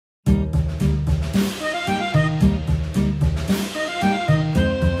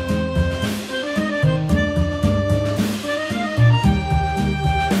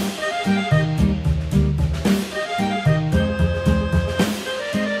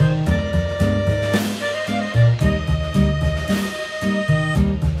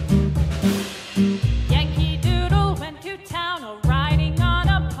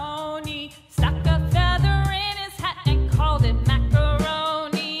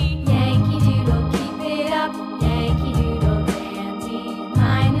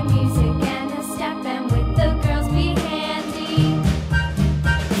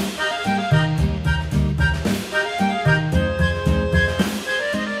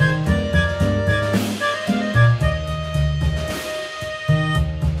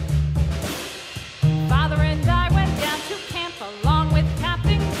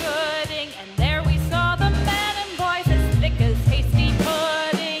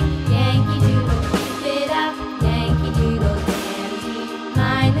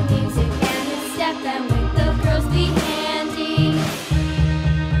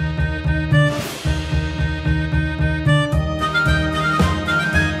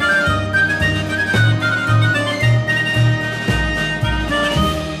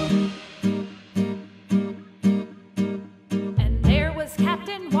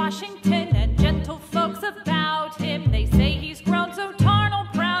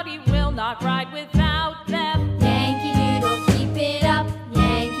cannot ride without them. Yankee Doodle, keep it up,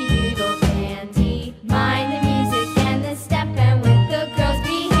 Yankee Doodle dandy. Mind the music and the step, and with the girls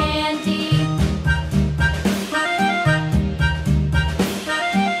be handy.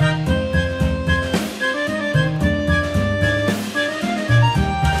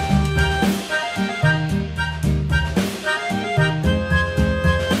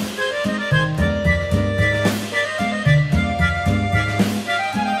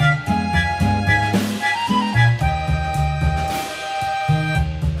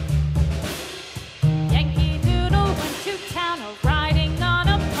 Yankee Doodle went to town riding on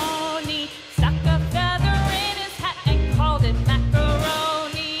a pony, stuck a feather in his hat and called it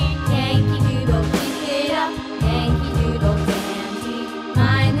macaroni. Yankee Doodle, keep it up, Yankee Doodle dandy.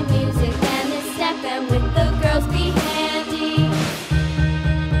 Mind the music and the step, and with the girls be handy.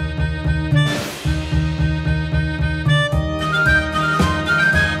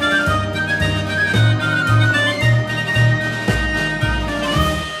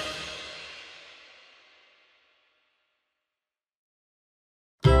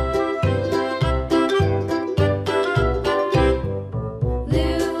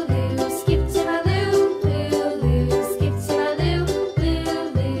 Lulu, skip to my loo, Lulu, skip to my loo,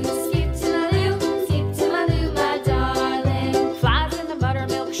 Lulu, skip to my loo, my darling. Flies in the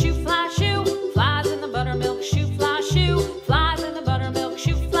buttermilk shoe, fly shoe. Flies in the buttermilk shoe, fly shoe. Flies in the buttermilk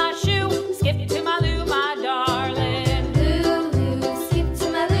shoe, fly shoe. Skip to my loo, my darling. Lulu, skip to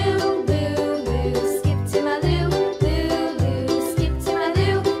my loo, Lulu, skip to my loo, Lulu, skip to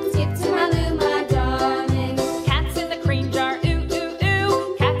my loo, my darling. Cats in the cream jar, ooh, ooh,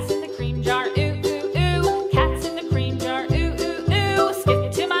 ooh. Cats in the cream jar, ooh, ooh, ooh. Cats in the cream jar, ooh, ooh, ooh.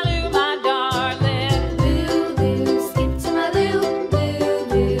 Skip to my loo, my darling. Lulu, skip to my loo,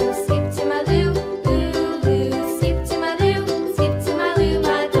 Lulu, skip to my loo, Lulu, skip to my loo,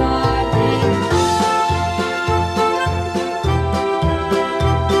 my darling.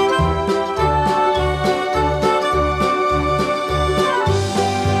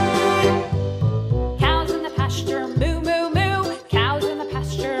 Cows in the pasture, moo, moo, moo. Cows in the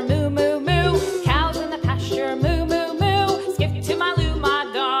pasture, moo,